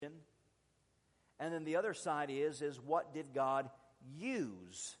And then the other side is what did God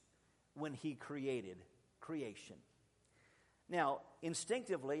use when He created creation? Now,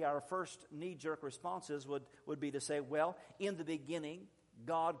 instinctively, our first knee-jerk responses would be to say, well, in the beginning,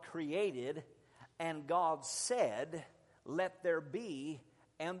 God created, and God said, let there be,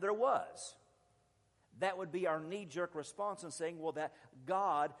 and there was. That would be our knee-jerk response in saying, well, that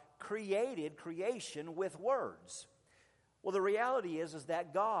God created creation with words. Well, the reality is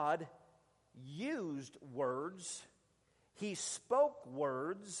that God used words. He spoke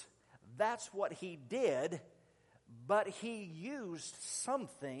words. That's what He did. But He used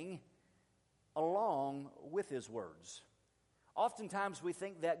something along with His words. Oftentimes we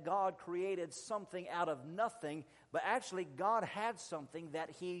think that God created something out of nothing, but actually God had something that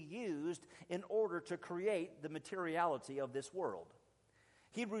He used in order to create the materiality of this world.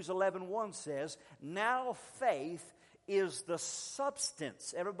 Hebrews 11:1 says, now faith is the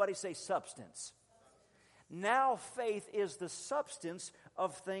substance. Everybody say substance. Now faith is the substance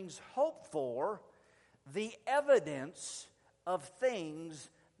of things hoped for, the evidence of things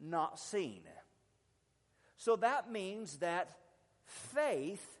not seen. So that means that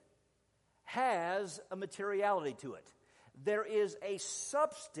faith has a materiality to it. There is a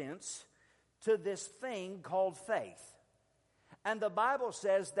substance to this thing called faith. And the Bible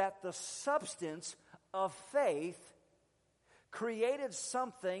says that the substance of faith created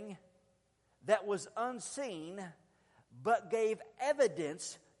something that was unseen, but gave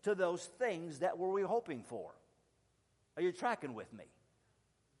evidence to those things that we were hoping for. Are you tracking with me?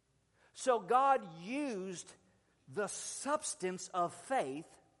 So God used the substance of faith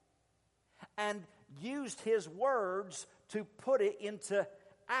and used His words to put it into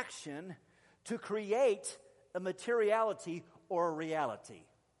action to create a materiality or a reality.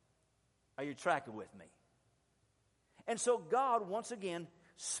 Are you tracking with me? And so God, once again,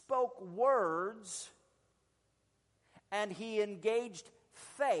 spoke words, and He engaged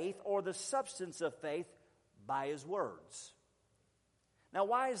faith, or the substance of faith, by His words. Now,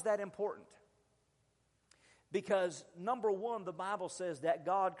 why is that important? Because, number one, the Bible says that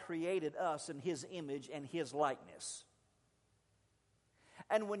God created us in His image and His likeness.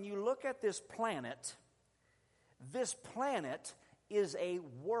 And when you look at this planet is a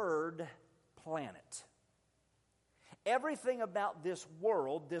word planet. Everything about this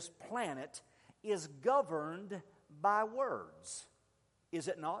world, this planet, is governed by words. Is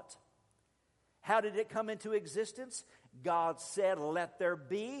it not? How did it come into existence? God said, let there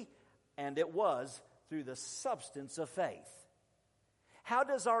be, and it was through the substance of faith. How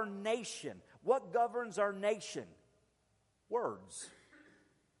does our nation, what governs our nation? Words.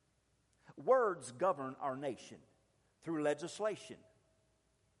 Words govern our nation through legislation.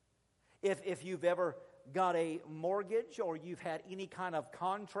 If you've ever got a mortgage or you've had any kind of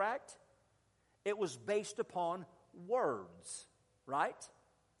contract, it was based upon words, right?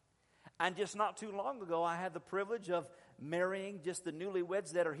 And just not too long ago, I had the privilege of marrying just the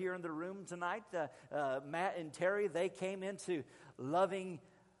newlyweds that are here in the room tonight. Matt and Terry, they came into loving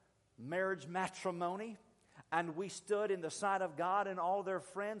marriage matrimony. And we stood in the sight of God and all their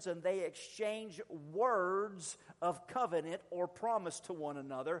friends, and they exchanged words of covenant or promise to one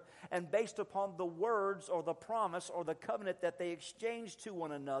another. And based upon the words or the promise or the covenant that they exchanged to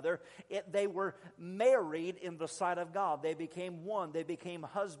one another, they were married in the sight of God. They became one. They became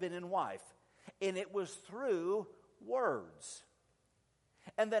husband and wife. And it was through words.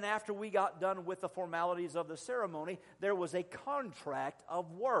 And then after we got done with the formalities of the ceremony, there was a contract of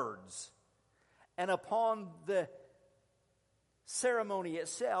words. And upon the ceremony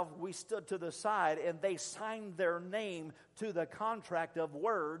itself, we stood to the side and they signed their name to the contract of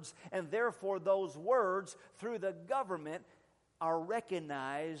words. And therefore those words through the government are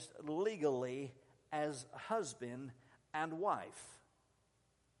recognized legally as husband and wife.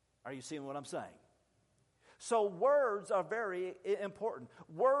 Are you seeing what I'm saying? So words are very important.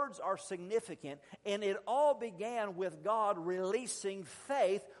 Words are significant. And it all began with God releasing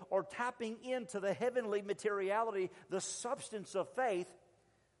faith or tapping into the heavenly materiality, the substance of faith,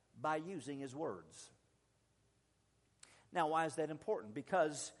 by using His words. Now, why is that important?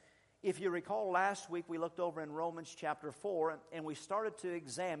 Because if you recall last week, we looked over in Romans chapter 4, and we started to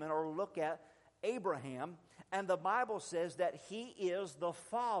examine or look at Abraham. And the Bible says that he is the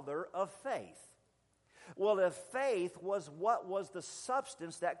father of faith. Well, if faith was what was the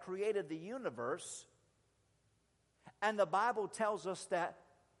substance that created the universe, and the Bible tells us that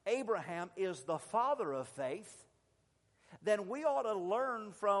Abraham is the father of faith, then we ought to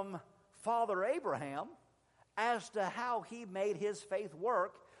learn from Father Abraham as to how he made his faith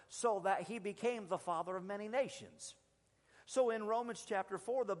work so that he became the father of many nations. So in Romans chapter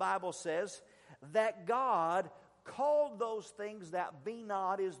 4, the Bible says that God called those things that be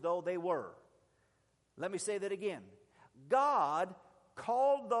not as though they were. Let me say that again. God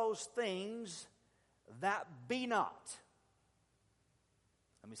called those things that be not.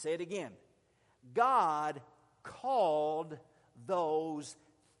 Let me say it again. God called those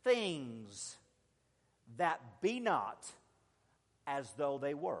things that be not as though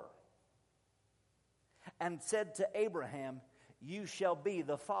they were, and said to Abraham, you shall be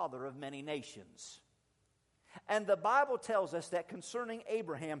the father of many nations. And the Bible tells us that concerning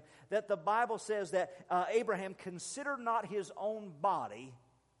Abraham, that the Bible says that Abraham considered not his own body,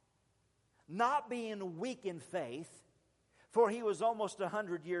 not being weak in faith, for he was almost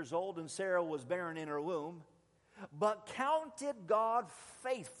 100 years old and Sarah was barren in her womb, but counted God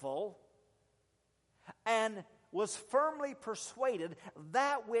faithful and was firmly persuaded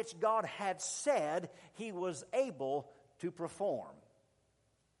that which God had said he was able to perform.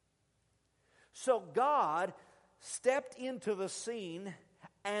 So God stepped into the scene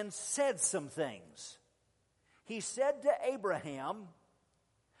and said some things. He said to Abraham,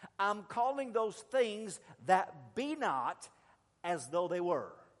 I'm calling those things that be not as though they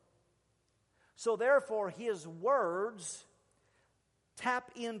were. So therefore, his words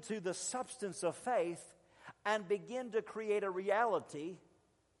tap into the substance of faith and begin to create a reality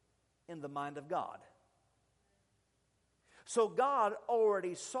in the mind of God. So God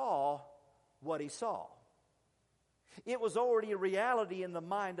already saw what he saw. It was already a reality in the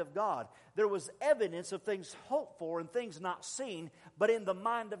mind of God. There was evidence of things hoped for and things not seen, but in the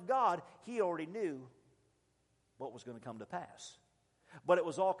mind of God, he already knew what was going to come to pass. But it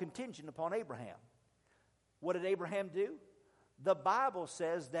was all contingent upon Abraham. What did Abraham do? The Bible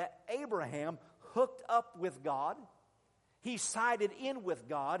says that Abraham hooked up with God. He sided in with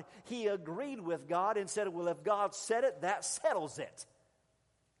God. He agreed with God and said, well, if God said it, that settles it.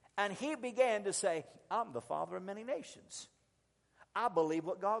 And he began to say, I'm the father of many nations. I believe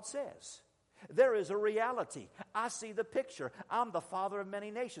what God says. There is a reality. I see the picture. I'm the father of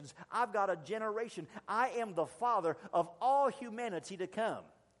many nations. I've got a generation. I am the father of all humanity to come.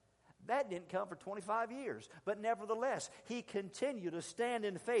 That didn't come for 25 years. But nevertheless, he continued to stand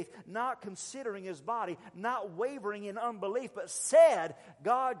in faith, not considering his body, not wavering in unbelief, but said,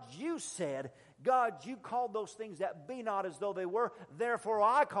 God, you said, God, you called those things that be not as though they were. Therefore,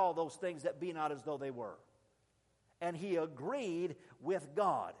 I call those things that be not as though they were. And he agreed with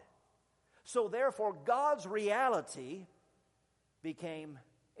God. So therefore, God's reality became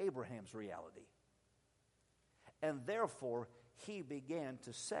Abraham's reality. And therefore, he began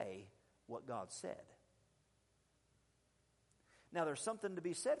to say what God said. Now, there's something to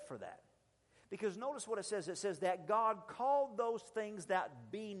be said for that. Because notice what it says. It says that God called those things that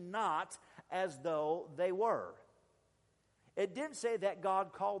be not as though they were. It didn't say that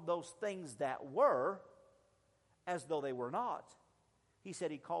God called those things that were as though they were not. He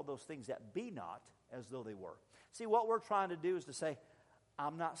said he called those things that be not as though they were. See, what we're trying to do is to say,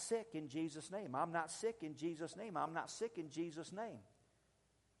 I'm not sick in Jesus' name. I'm not sick in Jesus' name. I'm not sick in Jesus' name.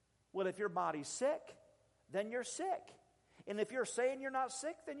 Well, if your body's sick, then you're sick. And if you're saying you're not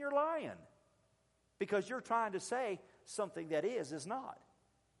sick, then you're lying. Because you're trying to say something that is not.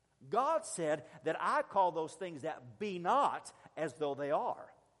 God said that I call those things that be not as though they are.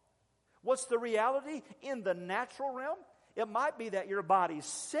 What's the reality in the natural realm? It might be that your body's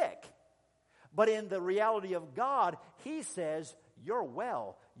sick. But in the reality of God, he says, you're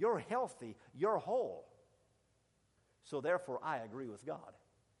well, you're healthy, you're whole. So therefore, I agree with God.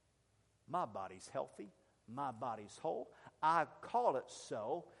 My body's healthy, my body's whole. I call it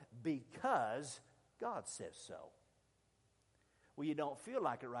so because God says so. Well, you don't feel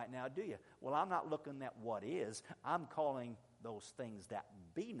like it right now, do you? Well, I'm not looking at what is. I'm calling those things that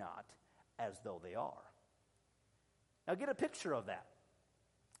be not as though they are. Now get a picture of that.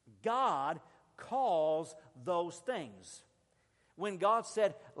 God calls those things. When God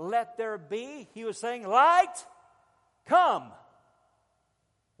said, let there be, he was saying, light, come.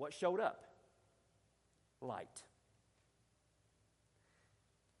 What showed up? Light.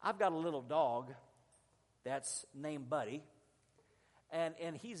 I've got a little dog that's named Buddy,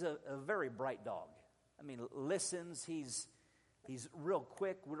 and he's a very bright dog. I mean, listens, he's real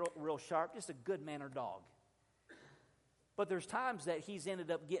quick, real sharp, just a good-mannered dog. But there's times that he's ended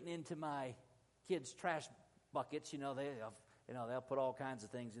up getting into my kids' trash buckets. They'll put all kinds of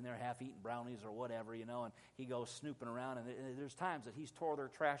things in there, half-eaten brownies or whatever, and he goes snooping around, and there's times that he's tore their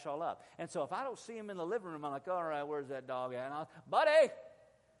trash all up. And so if I don't see him in the living room, I'm like, all right, where's that dog at? And I'll, Buddy!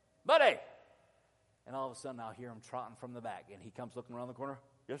 And all of a sudden I'll hear him trotting from the back, and he comes looking around the corner.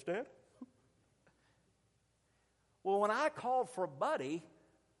 Yes, Dad? Well, when I called for Buddy,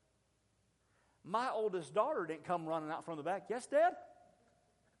 My oldest daughter didn't come running out from the back. Yes, Dad?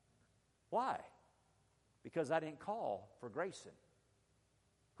 Why? Because I didn't call for Grayson.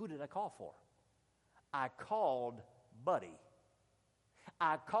 Who did I call for? I called Buddy.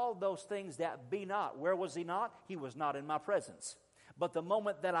 I called those things that be not. Where was he not? He was not in my presence. But the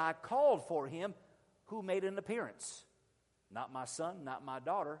moment that I called for him, who made an appearance? Not my son, not my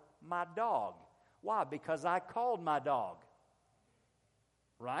daughter, my dog. Why? Because I called my dog.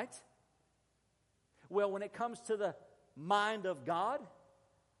 Right? Well, when it comes to the mind of God,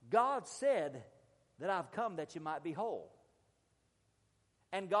 God said that I've come that you might be whole.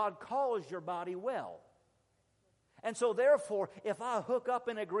 And God calls your body well. And so therefore, if I hook up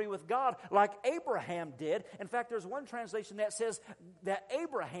and agree with God like Abraham did, in fact, there's one translation that says that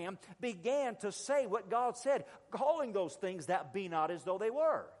Abraham began to say what God said, calling those things that be not as though they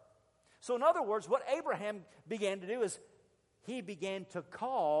were. So in other words, what Abraham began to do is he began to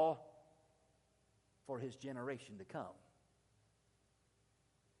call for his generation to come.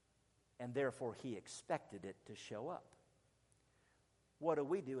 And therefore, he expected it to show up. What do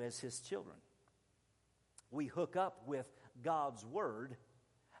we do as his children? We hook up with God's word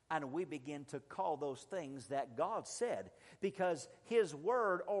and we begin to call those things that God said, because his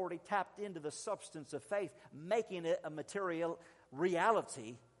word already tapped into the substance of faith, making it a material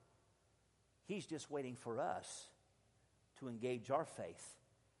reality. He's just waiting for us to engage our faith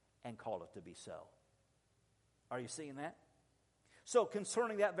and call it to be so. Are you seeing that? So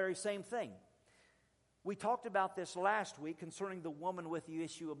concerning that very same thing, we talked about this last week concerning the woman with the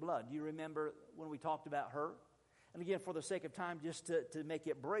issue of blood. Do you remember when we talked about her? And again, for the sake of time, just to make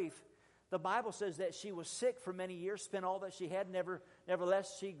it brief, the Bible says that she was sick for many years, spent all that she had.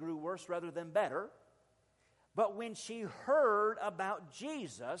 Nevertheless, she grew worse rather than better. But when she heard about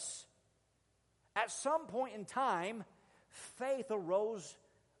Jesus, at some point in time, faith rose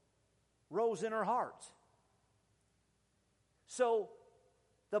in her heart. So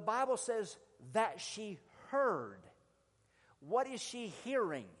the Bible says that she heard. What is she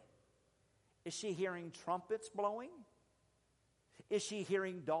hearing? Is she hearing trumpets blowing? Is she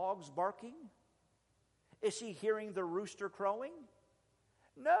hearing dogs barking? Is she hearing the rooster crowing?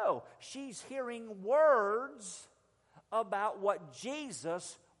 No, she's hearing words about what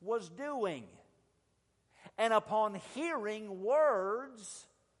Jesus was doing. And upon hearing words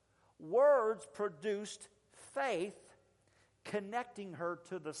produced faith, connecting her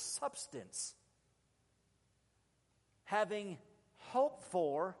to the substance. Having hope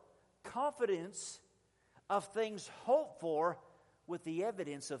for, confidence of things hoped for, with the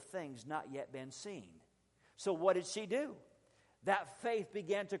evidence of things not yet been seen. So what did she do? That faith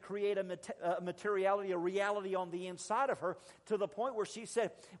began to create a materiality, a reality on the inside of her, to the point where she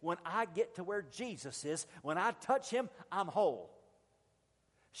said, when I get to where Jesus is, when I touch him, I'm whole.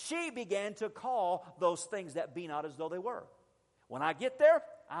 She began to call those things that be not as though they were. When I get there,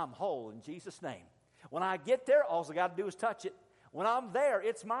 I'm whole in Jesus' name. When I get there, all I got to do is touch it. When I'm there,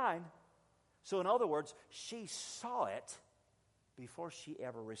 it's mine. So in other words, she saw it before she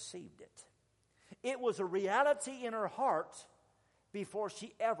ever received it. It was a reality in her heart before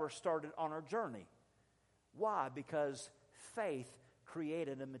she ever started on her journey. Why? Because faith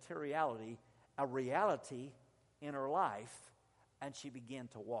created a materiality, a reality in her life, and she began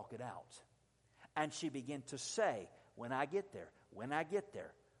to walk it out. And she began to say, when I get there, when I get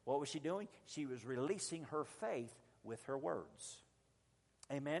there. What was she doing? She was releasing her faith with her words.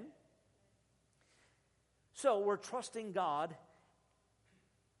 Amen? So we're trusting God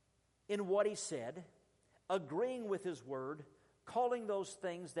in what he said, agreeing with his word, calling those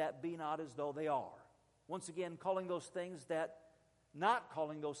things that be not as though they are. Once again, calling those things that, not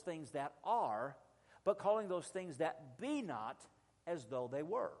calling those things that are, but calling those things that be not as though they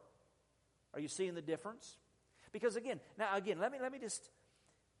were. Are you seeing the difference? Because again, let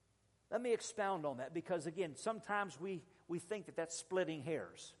me expound on that, because again, sometimes we think that that's splitting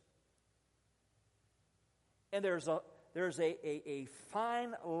hairs. And there's a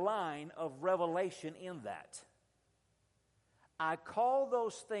fine line of revelation in that. I call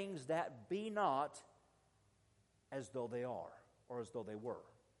those things that be not as though they are, or as though they were.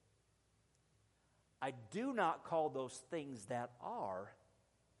 I do not call those things that are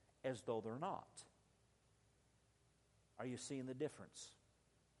as though they're not. Are you seeing the difference?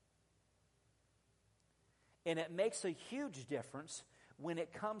 And it makes a huge difference when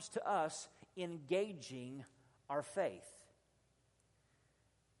it comes to us engaging our faith.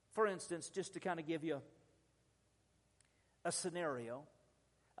 For instance, just to kind of give you a scenario,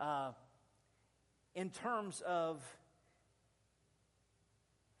 in terms of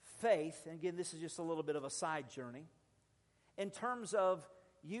faith, and again, this is just a little bit of a side journey. In terms of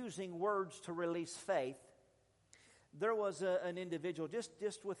using words to release faith, there was an individual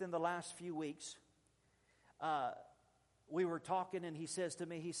just within the last few weeks. We were talking, and he says to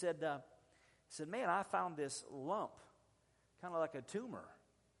me, he said, man, I found this lump, kind of like a tumor.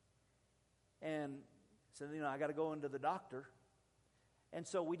 And said, I got to go into the doctor. And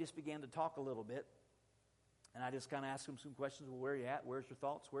so we just began to talk a little bit. And I just kind of asked him some questions. Well, where are you at? Where's your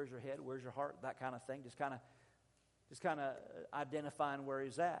thoughts? Where's your head? Where's your heart? That kind of thing. Just kind of identifying where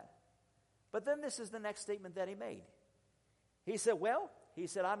he's at. But then this is the next statement that he made. He said,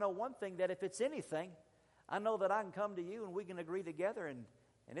 I know one thing, that if it's anything, I know that I can come to you and we can agree together and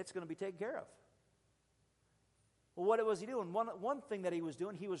it's going to be taken care of. Well, what was he doing? One thing that he was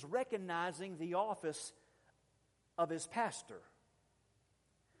doing, he was recognizing the office of his pastor.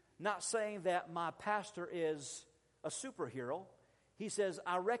 Not saying that my pastor is a superhero. He says,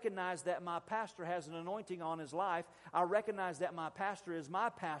 I recognize that my pastor has an anointing on his life. I recognize that my pastor is my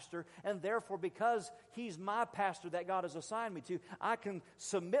pastor. And therefore, because he's my pastor that God has assigned me to, I can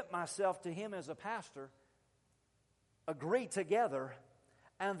submit myself to him as a pastor, agree together,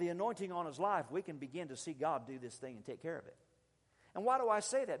 and the anointing on his life, we can begin to see God do this thing and take care of it. And why do I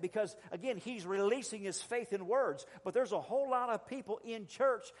say that? Because, again, he's releasing his faith in words. But there's a whole lot of people in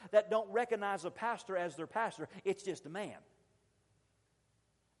church that don't recognize a pastor as their pastor. It's just a man.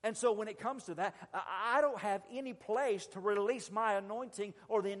 And so when it comes to that, I don't have any place to release my anointing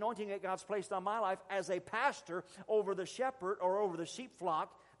or the anointing that God's placed on my life as a pastor over the shepherd or over the sheep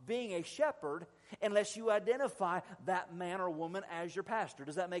flock, being a shepherd, unless you identify that man or woman as your pastor.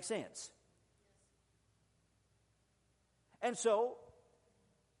 Does that make sense? And so,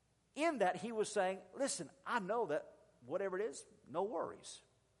 in that, he was saying, listen, I know that whatever it is, no worries.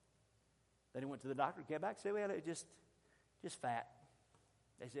 Then he went to the doctor, came back, said, well, it just fat.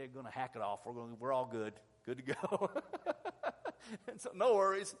 They said, they're going to hack it off. We're all good to go. And so, no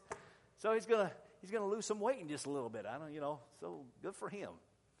worries. So he's going to lose some weight in just a little bit. I don't, so good for him.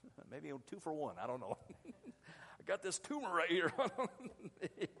 Maybe 2 for 1. I don't know. I got this tumor right here.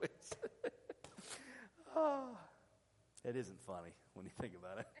 Anyways. It isn't funny when you think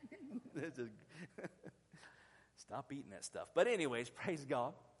about it. Stop eating that stuff. But anyways, praise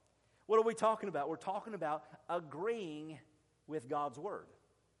God. What are we talking about? We're talking about agreeing with God's word.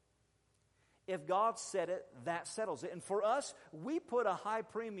 If God said it, that settles it. And for us, we put a high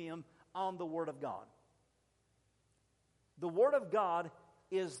premium on the word of God. The word of God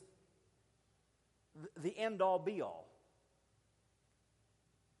is the end-all, be-all.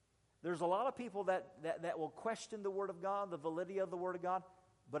 There's a lot of people that will question the Word of God, the validity of the Word of God.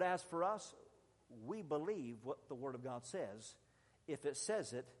 But as for us, we believe what the Word of God says. If it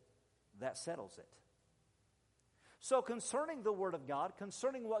says it, that settles it. So concerning the Word of God,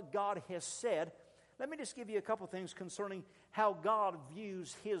 concerning what God has said, let me just give you a couple things concerning how God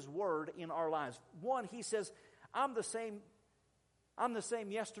views His Word in our lives. One, He says, I'm the same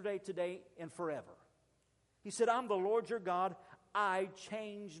yesterday, today, and forever. He said, I'm the Lord your God, I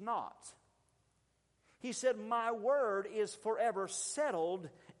change not. He said, my word is forever settled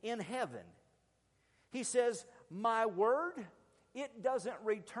in heaven. He says, my word, it doesn't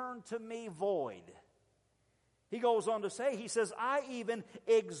return to me void. He goes on to say, he says, I even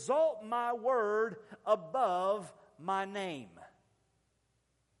exalt my word above my name.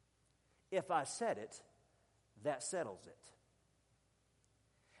 If I said it, that settles it.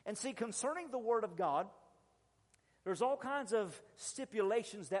 And see, concerning the word of God, there's all kinds of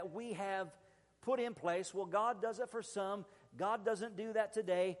stipulations that we have put in place. Well, God does it for some. God doesn't do that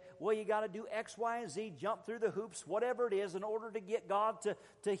today. Well, you got to do X, Y, and Z, jump through the hoops, whatever it is, in order to get God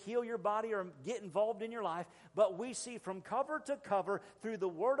to heal your body or get involved in your life. But we see from cover to cover through the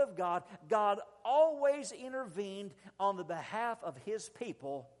Word of God, God always intervened on the behalf of His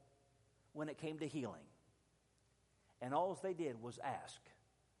people when it came to healing. And all they did was ask.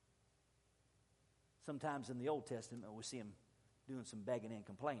 Sometimes in the Old Testament, we see them doing some begging and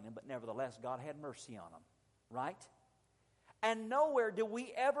complaining, but nevertheless, God had mercy on them, right? And nowhere do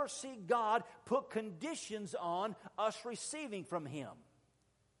we ever see God put conditions on us receiving from Him.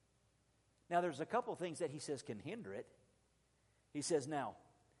 Now, there's a couple things that He says can hinder it. He says, now,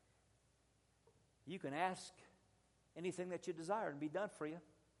 you can ask anything that you desire and be done for you.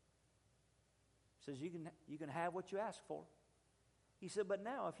 He says, you can have what you ask for. He said, but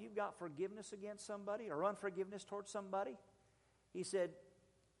now if you've got forgiveness against somebody or unforgiveness towards somebody, He said,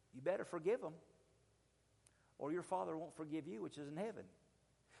 you better forgive them or your Father won't forgive you, which is in heaven.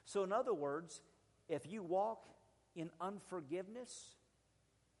 So in other words, if you walk in unforgiveness,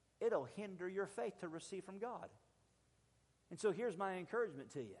 it'll hinder your faith to receive from God. And so here's my encouragement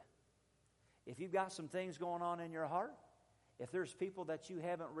to you. If you've got some things going on in your heart, If there's people that you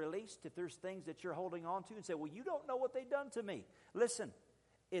haven't released, if there's things that you're holding on to and say, well, you don't know what they've done to me. Listen,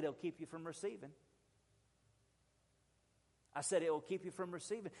 it'll keep you from receiving. I said it will keep you from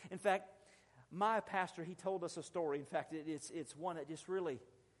receiving. In fact, my pastor, he told us a story. In fact, it's one that just really,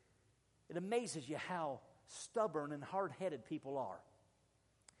 it amazes you how stubborn and hard-headed people are.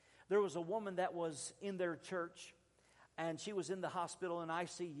 There was a woman that was in their church, and she was in the hospital in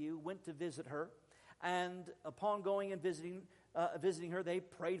ICU, went to visit her, and upon going and visiting her, they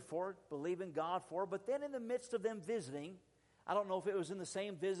prayed for her, believing God for her. But then in the midst of them visiting, I don't know if it was in the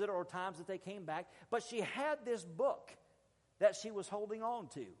same visit or times that they came back, but she had this book that she was holding on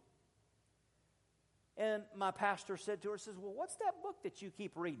to. And my pastor said to her, says, well, what's that book that you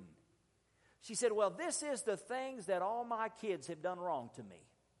keep reading? She said, well, this is the things that all my kids have done wrong to me.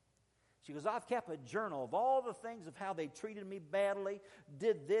 She goes, I've kept a journal of all the things of how they treated me badly,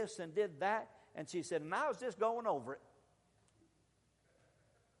 did this and did that. And she said, and I was just going over it.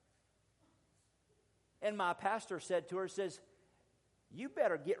 And my pastor said to her, says, you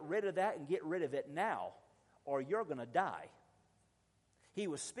better get rid of that and get rid of it now, or you're going to die. He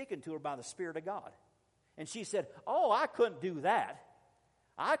was speaking to her by the Spirit of God. And she said, oh, I couldn't do that.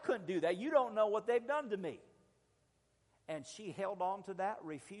 I couldn't do that. You don't know what they've done to me. And she held on to that,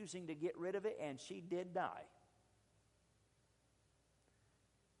 refusing to get rid of it, and she did die.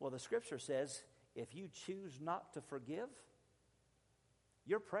 Well, the Scripture says, if you choose not to forgive,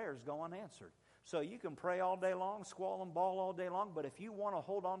 your prayers go unanswered. So you can pray all day long, squall and bawl all day long, but if you want to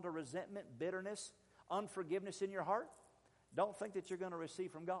hold on to resentment, bitterness, unforgiveness in your heart, don't think that you're going to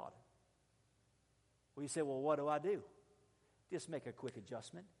receive from God. Well, you say, well, what do I do? Just make a quick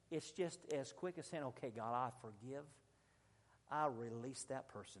adjustment. It's just as quick as saying, okay, God, I forgive. I release that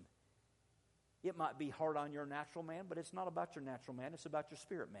person. It might be hard on your natural man, but it's not about your natural man. It's about your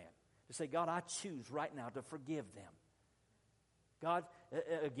spirit man. To say, God, I choose right now to forgive them. God,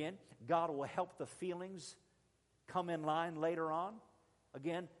 again, God will help the feelings come in line later on.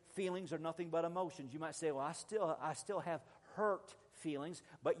 Again, feelings are nothing but emotions. You might say, well, I still have hurt feelings,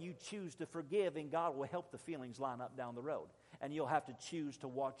 but you choose to forgive, and God will help the feelings line up down the road. And you'll have to choose to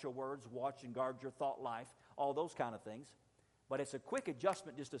watch your words, watch and guard your thought life, all those kind of things. But it's a quick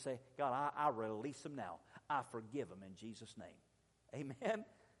adjustment just to say, God, I release them now. I forgive them in Jesus' name. Amen?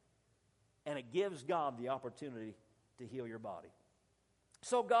 And it gives God the opportunity to heal your body.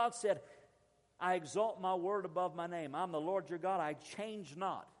 So God said, I exalt my word above my name. I'm the Lord your God. I change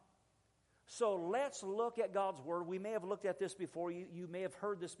not. So let's look at God's word. We may have looked at this before. You may have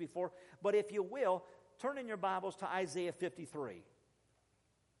heard this before. But if you will, turn in your Bibles to Isaiah 53.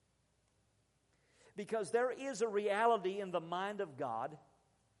 Because there is a reality in the mind of God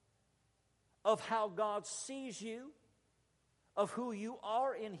of how God sees you, of who you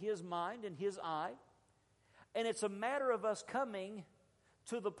are in His mind, in His eye. And it's a matter of us coming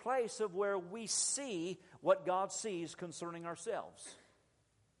to the place of where we see what God sees concerning ourselves.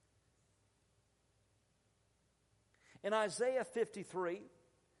 In Isaiah 53,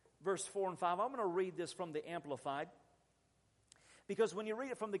 verse 4 and 5, I'm going to read this from the Amplified. Because when you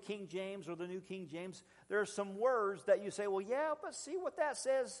read it from the King James or the New King James, there are some words that you say, well, yeah, but see what that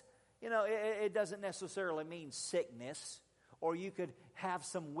says. You know, it doesn't necessarily mean sickness. Or you could have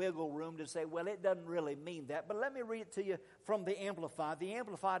some wiggle room to say, well, it doesn't really mean that. But let me read it to you from the Amplified. The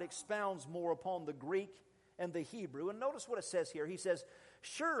Amplified expounds more upon the Greek and the Hebrew. And notice what it says here. He says,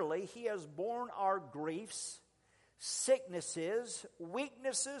 surely He has borne our griefs, sicknesses,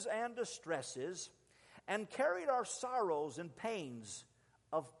 weaknesses, and distresses, and carried our sorrows and pains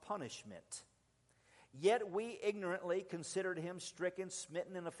of punishment. Yet we ignorantly considered Him stricken,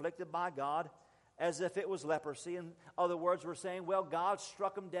 smitten, and afflicted by God, as if it was leprosy. In other words, we're saying, well, God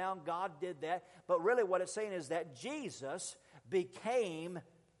struck him down, God did that. But really what it's saying is that Jesus became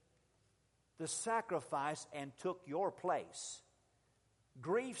the sacrifice and took your place.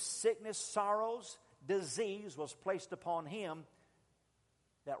 Grief, sickness, sorrows, disease was placed upon Him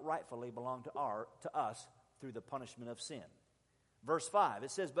that rightfully belonged to us through the punishment of sin. Verse 5,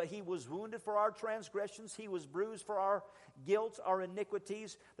 it says, but He was wounded for our transgressions, He was bruised for our guilt, our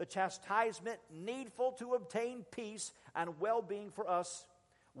iniquities. The chastisement needful to obtain peace and well-being for us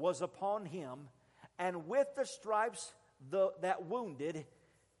was upon Him. And with the stripes that wounded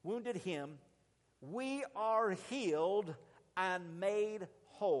Him, we are healed and made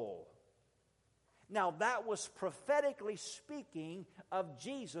whole. Now that was prophetically speaking of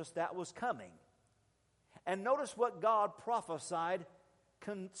Jesus that was coming. And notice what God prophesied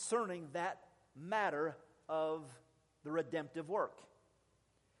concerning that matter of the redemptive work.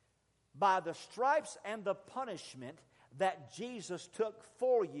 By the stripes and the punishment that Jesus took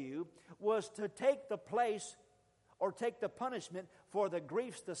for you was to take the place or take the punishment for the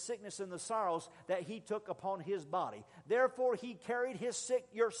griefs, the sickness, and the sorrows that he took upon his body. Therefore, he carried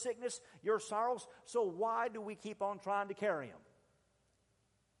your sickness, your sorrows. So why do we keep on trying to carry them?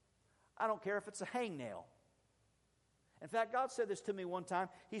 I don't care if it's a hangnail. In fact, God said this to me one time.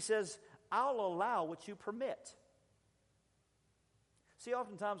 He says, I'll allow what you permit. See,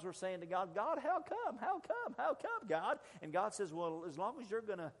 oftentimes we're saying to God, God, how come? How come? How come, God? And God says, well, as long as you're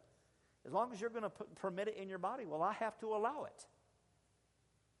going to permit it in your body, well, I have to allow it.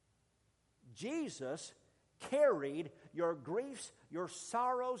 Jesus carried your griefs, your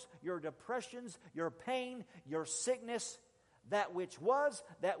sorrows, your depressions, your pain, your sickness, that which was,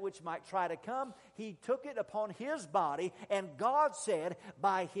 that which might try to come. He took it upon his body, and God said,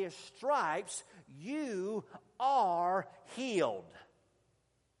 by his stripes you are healed.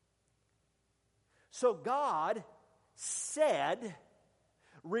 So God said,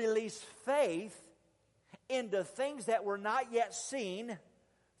 release faith into things that were not yet seen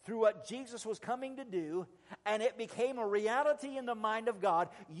through what Jesus was coming to do, and it became a reality in the mind of God.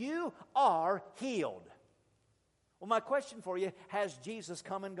 You are healed. Well, my question for you, has Jesus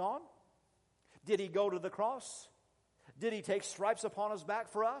come and gone? Did he go to the cross? Did he take stripes upon his back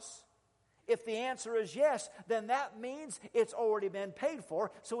for us? If the answer is yes, then that means it's already been paid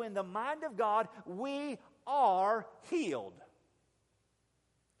for. So in the mind of God, we are healed.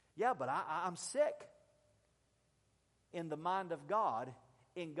 Yeah, but I'm sick. In the mind of God,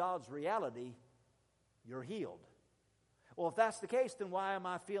 in God's reality, you're healed. Well, if that's the case, then why am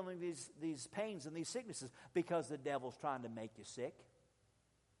I feeling these pains and these sicknesses? Because the devil's trying to make you sick.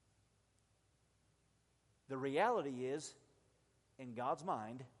 The reality is, in God's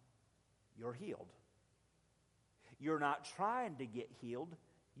mind, you're healed. You're not trying to get healed.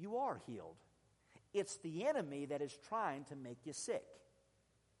 You are healed. It's the enemy that is trying to make you sick.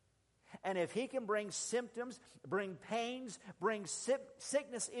 And if he can bring symptoms, bring pains, bring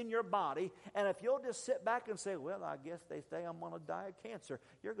sickness in your body, and if you'll just sit back and say, well, I guess they say I'm going to die of cancer,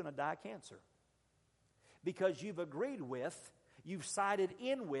 you're going to die of cancer. Because you've agreed with, you've sided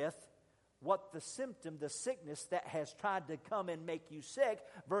in with what the symptom, the sickness that has tried to come and make you sick,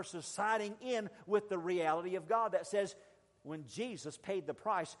 versus siding in with the reality of God that says, when Jesus paid the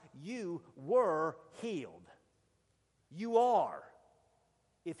price, you were healed. You are.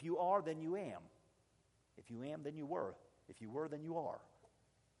 If you are, then you am. If you am, then you were. If you were, then you are.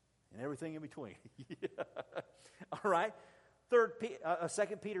 And everything in between. All right? 2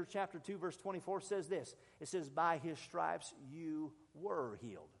 Peter chapter 2, verse 24 says this. It says, by his stripes you were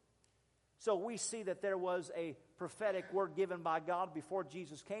healed. So we see that there was a prophetic word given by God before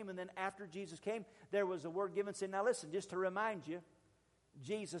Jesus came, and then after Jesus came, there was a word given saying, now listen, just to remind you,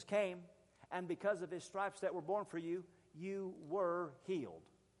 Jesus came, and because of his stripes that were born for you, you were healed.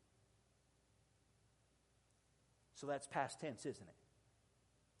 So that's past tense, isn't it?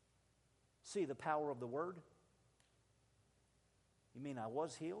 See the power of the word? You mean I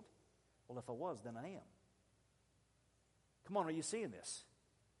was healed? Well, if I was, then I am. Come on, are you seeing this?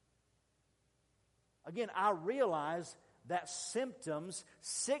 Again, I realize that symptoms,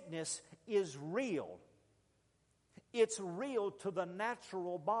 sickness is real. It's real to the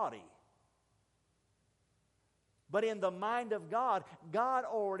natural body. But in the mind of God, God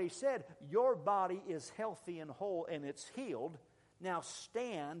already said, your body is healthy and whole and it's healed. Now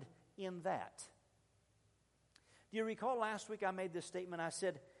stand in that. Do you recall last week I made this statement? I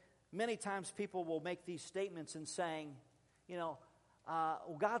said, many times people will make these statements and saying, well,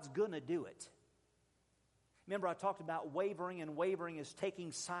 God's going to do it. Remember I talked about wavering, and wavering is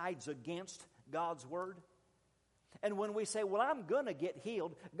taking sides against God's word. And when we say, well, I'm going to get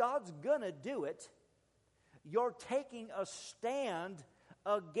healed, God's going to do it, you're taking a stand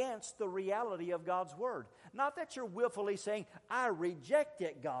against the reality of God's word. Not that you're willfully saying, I reject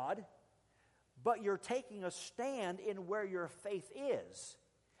it, God, but you're taking a stand in where your faith is.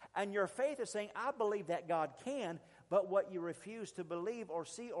 And your faith is saying, I believe that God can, but what you refuse to believe or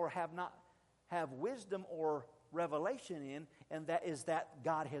see or have wisdom or revelation in, and that is that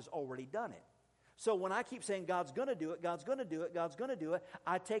God has already done it. So when I keep saying God's going to do it, God's going to do it, God's going to do it,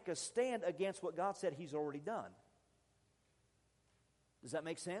 I take a stand against what God said he's already done. Does that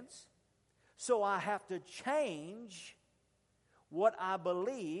make sense? So I have to change what I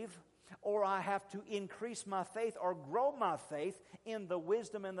believe, or I have to increase my faith or grow my faith in the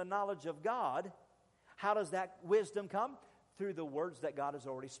wisdom and the knowledge of God. How does that wisdom come? Through the words that God has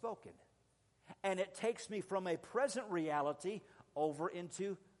already spoken. And it takes me from a present reality over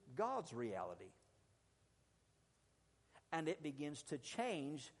into God's reality. And it begins to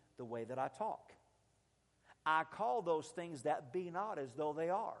change the way that I talk. I call those things that be not as though they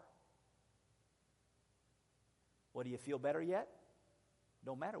are. Well, do you feel better yet?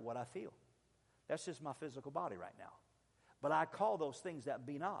 Don't matter what I feel. That's just my physical body right now. But I call those things that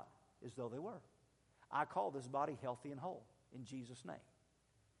be not as though they were. I call this body healthy and whole in Jesus' name.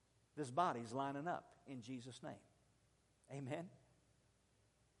 This body's lining up in Jesus' name. Amen.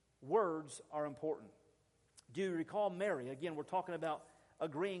 Words are important. Do you recall Mary? Again, we're talking about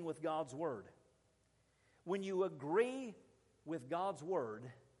agreeing with God's Word. When you agree with God's Word,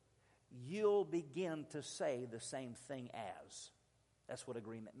 you'll begin to say the same thing as. That's what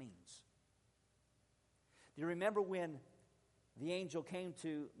agreement means. Do you remember when the angel came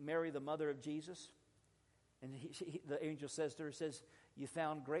to Mary, the mother of Jesus? And the angel says to her, says, you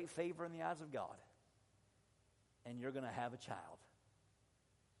found great favor in the eyes of God, and you're going to have a child.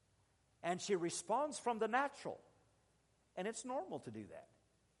 And she responds from the natural. And it's normal to do that.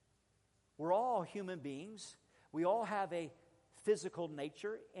 We're all human beings. We all have a physical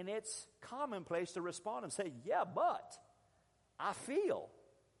nature, and it's commonplace to respond and say, yeah, but I feel.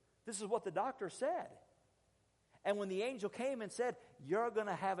 This is what the doctor said. And when the angel came and said, you're going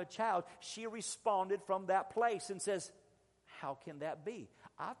to have a child, she responded from that place and says, how can that be?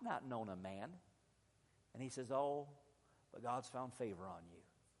 I've not known a man. And he says, oh, but God's found favor on you.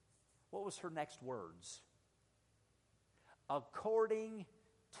 What was her next words? According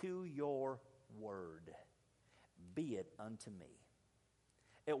to your word, be it unto me.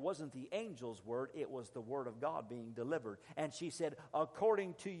 It wasn't the angel's word, it was the word of God being delivered. And she said,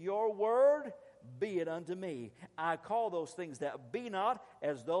 according to your word, be it unto me. I call those things that be not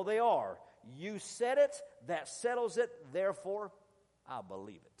as though they are. You said it, that settles it, therefore I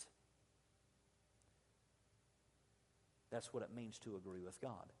believe it. That's what it means to agree with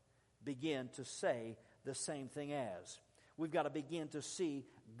God. Begin to say the same thing as. We've got to begin to see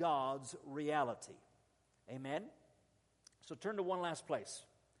God's reality. Amen? So turn to one last place.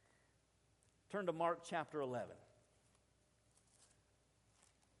 Turn to Mark chapter 11.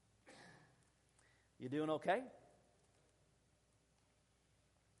 You doing okay?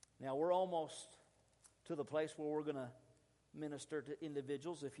 Now we're almost to the place where we're going to minister to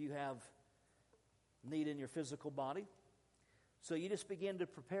individuals if you have need in your physical body. So you just begin to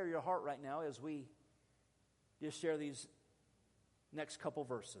prepare your heart right now as we just share these next couple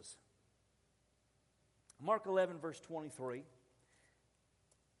verses. Mark 11, verse 23.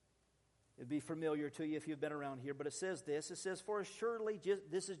 It'd be familiar to you if you've been around here, but it says this. It says, for assuredly,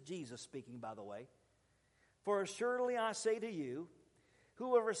 this is Jesus speaking, by the way. For assuredly I say to you,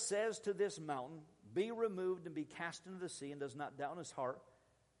 whoever says to this mountain, be removed and be cast into the sea, and does not doubt in his heart,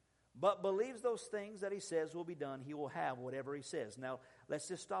 but believes those things that he says will be done, he will have whatever he says. Now, let's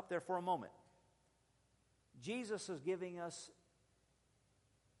just stop there for a moment. Jesus is giving us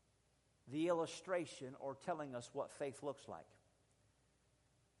the illustration or telling us what faith looks like.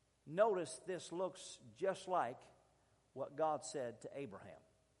 Notice this looks just like what God said to Abraham.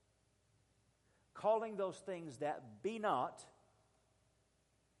 Calling those things that be not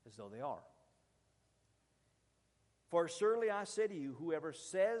as though they are. For surely I say to you, whoever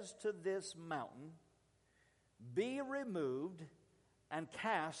says to this mountain, be removed and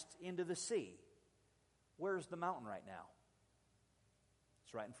cast into the sea. Where's the mountain right now?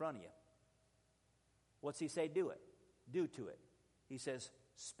 It's right in front of you. What's he say? Do it. Do to it. He says,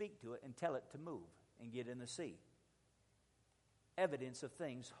 speak to it and tell it to move and get in the sea. Evidence of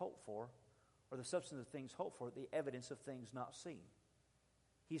things hoped for, or the substance of things hoped for, the evidence of things not seen.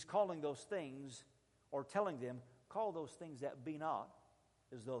 He's calling those things, or telling them, call those things that be not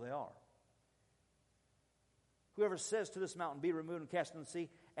as though they are. Whoever says to this mountain, be removed and cast into the sea,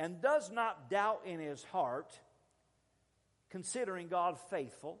 and does not doubt in his heart, considering God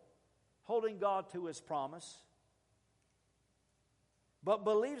faithful, holding God to his promise, but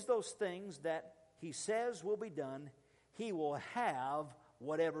believes those things that he says will be done, he will have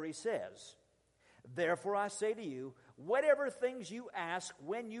whatever he says. Therefore I say to you, whatever things you ask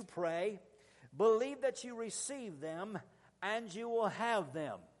when you pray, believe that you receive them, and you will have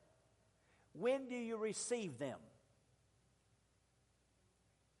them. When do you receive them?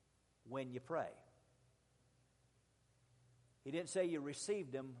 When you pray. He didn't say you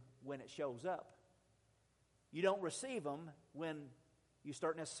received them when it shows up. You don't receive them when you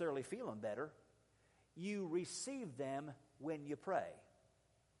start necessarily feeling better. You receive them when you pray.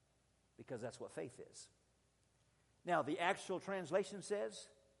 Because that's what faith is. Now, the actual translation says,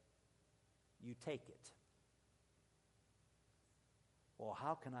 you take it. Well,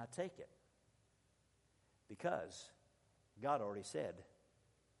 how can I take it? Because God already said,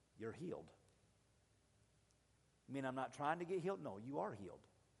 you're healed. You mean I'm not trying to get healed? No, you are healed.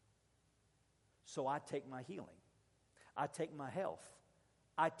 So I take my healing. I take my health.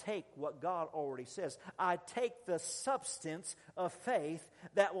 I take what God already says. I take the substance of faith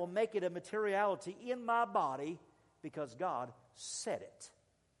that will make it a materiality in my body because God said it.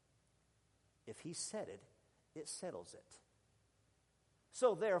 If He said it, it settles it.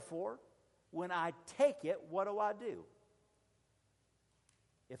 So therefore, when I take it, what do?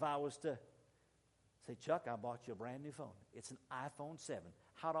 If I was to say, Chuck, I bought you a brand new phone. It's an iPhone 7,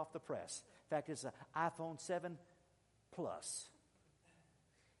 hot off the press. In fact, it's an iPhone 7 Plus.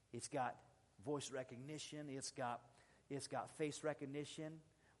 It's got voice recognition. It's got face recognition.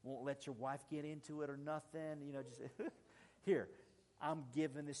 Won't let your wife get into it or nothing. You know, just here, I'm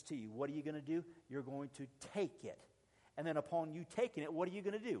giving this to you. What are you going to do? You're going to take it. And then upon you taking it, what are you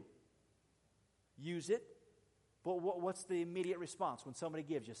going to do? Use it. But what's the immediate response when somebody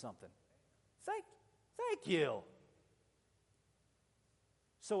gives you something? Thank you.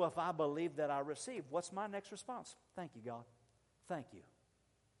 So if I believe that I receive, what's my next response? Thank you, God. Thank you.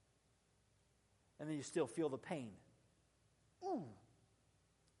 And then you still feel the pain. Ooh.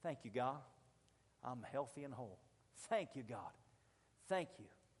 Thank you, God. I'm healthy and whole. Thank you, God. Thank you.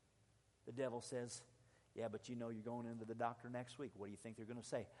 The devil says, yeah, but you know you're going into the doctor next week. What do you think they're going to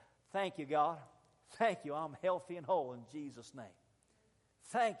say? Thank you, God. Thank you. I'm healthy and whole in Jesus' name.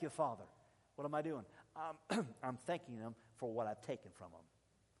 Thank you, Father. What am I doing? I'm thanking Him for what I've taken from Him.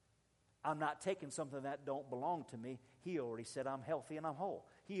 I'm not taking something that don't belong to me. He already said I'm healthy and I'm whole.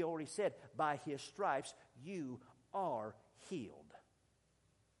 He already said, by His stripes, you are healed.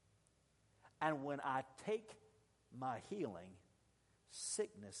 And when I take my healing,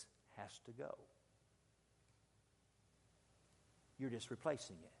 sickness has to go. You're just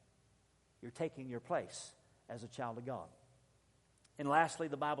replacing it. You're taking your place as a child of God. And lastly,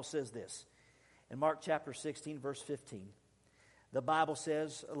 the Bible says this. In Mark chapter 16, verse 15, the Bible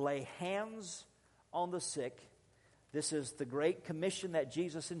says, lay hands on the sick. This is the great commission that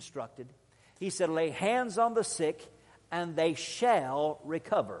Jesus instructed. He said, lay hands on the sick, and they shall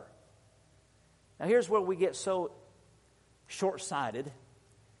recover. Now here's where we get so short-sighted,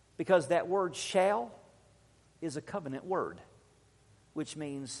 because that word shall is a covenant word, which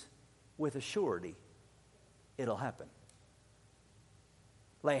means with a surety it'll happen.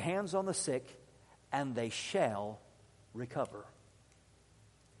 Lay hands on the sick, and they shall recover.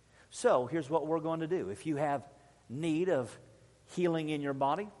 So here's what we're going to do. If you have need of healing in your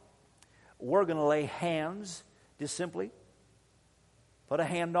body, we're going to lay hands, just simply put a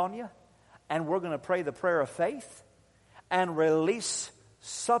hand on you, and we're going to pray the prayer of faith and release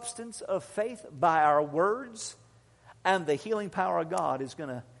substance of faith by our words, and the healing power of God is going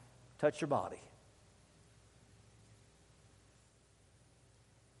to touch your body.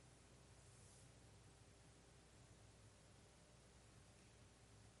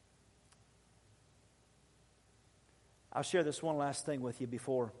 I'll share this one last thing with you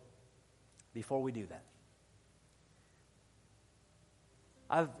before we do that.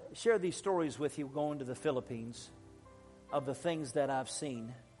 I've shared these stories with you going to the Philippines of the things that I've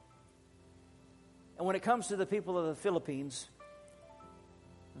seen. And when it comes to the people of the Philippines,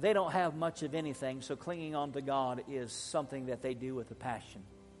 they don't have much of anything, so clinging on to God is something that they do with a passion.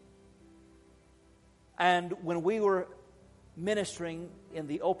 And when we were ministering in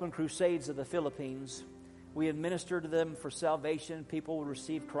the open crusades of the Philippines, we had ministered to them for salvation. People would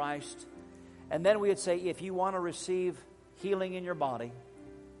receive Christ. And then we would say, if you want to receive healing in your body,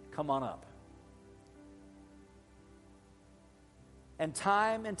 come on up. And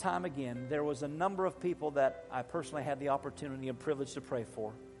time again, there was a number of people that I personally had the opportunity and privilege to pray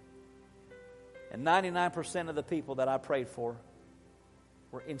for. And 99% of the people that I prayed for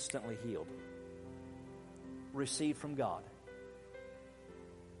were instantly healed, received from God.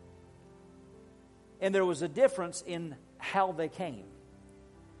 And there was a difference in how they came.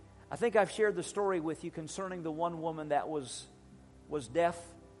 I think I've shared the story with you concerning the one woman that was deaf.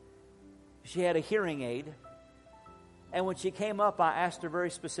 She had a hearing aid. And when she came up, I asked her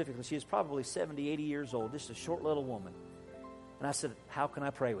very specifically. She was probably 70, 80 years old, just a short little woman. And I said, how can I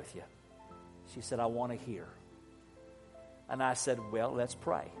pray with you? She said, I want to hear. And I said, well, let's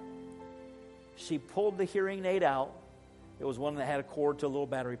pray. She pulled the hearing aid out. It was one that had a cord to a little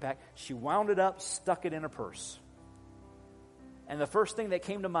battery pack. She wound it up, stuck it in her purse. And the first thing that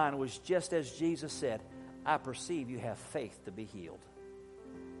came to mind was just as Jesus said, I perceive you have faith to be healed.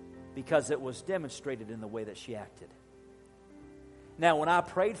 Because it was demonstrated in the way that she acted. Now, when I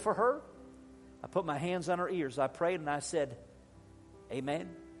prayed for her, I put my hands on her ears. I prayed and I said, amen.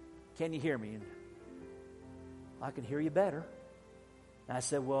 Can you hear me? And I can hear you better. And I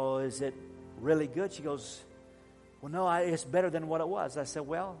said, well, is it really good? She goes, well, no, it's better than what it was. I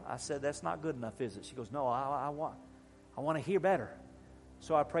said, that's not good enough, is it? She goes, no, I want to hear better.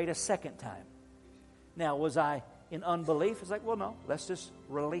 So I prayed a second time. Now, was I in unbelief? It's like, well, no, let's just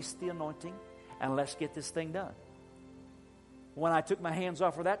release the anointing and let's get this thing done. When I took my hands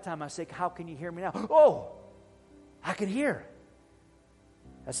off her that time, I said, how can you hear me now? Oh, I can hear.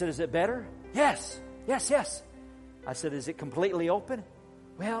 I said, is it better? Yes. I said, is it completely open?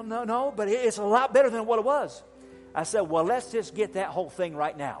 Well, no, but it's a lot better than what it was. I said, well, let's just get that whole thing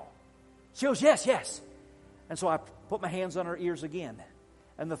right now. She goes, yes. And so I put my hands on her ears again.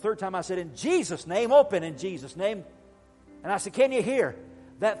 And the third time I said, in Jesus' name, open in Jesus' name. And I said, can you hear?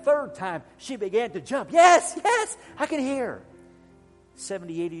 That third time, she began to jump. Yes, I can hear.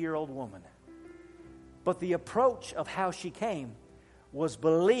 70, 80-year-old woman. But the approach of how she came was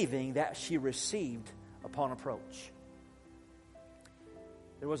believing that she received upon approach.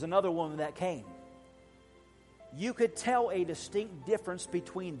 There was another woman that came. You could tell a distinct difference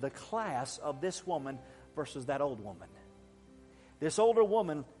between the class of this woman versus that old woman. This older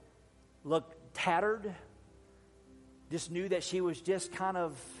woman looked tattered, just knew that she was just kind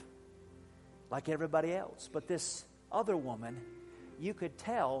of like everybody else. But this other woman, you could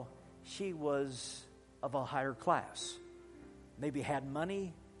tell she was of a higher class. Maybe had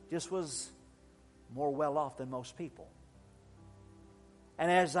money, just was more well off than most people.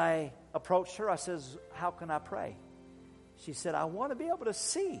 And as I approached her, I says, how can I pray? She said, I want to be able to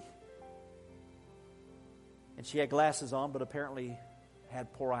see. And she had glasses on, but apparently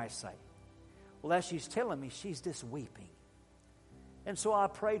had poor eyesight. Well, as she's telling me, she's just weeping. And so I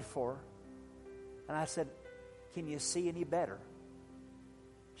prayed for her, and I said, can you see any better?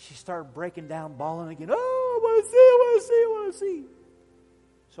 She started breaking down, bawling again. Oh, I want to see.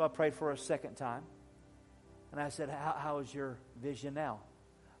 So I prayed for her a second time. And I said, how is your vision now?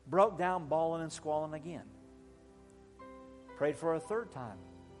 Broke down, bawling and squalling again. Prayed for her a third time.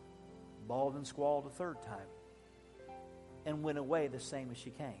 Bawled and squalled a third time. And went away the same as she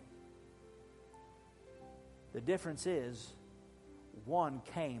came. The difference is, one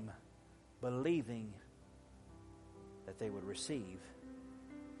came believing that they would receive.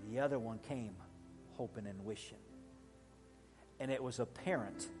 The other one came hoping and wishing. And it was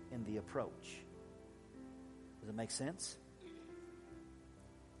apparent in the approach. Does it make sense?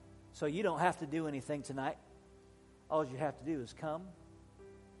 So you don't have to do anything tonight. All you have to do is come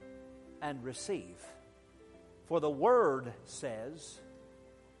and receive. For the Word says,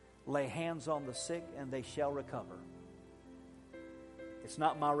 lay hands on the sick and they shall recover. It's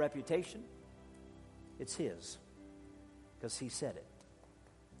not my reputation. It's His. Because He said it.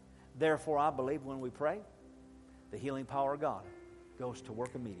 Therefore, I believe when we pray, the healing power of God goes to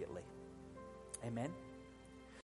work immediately. Amen.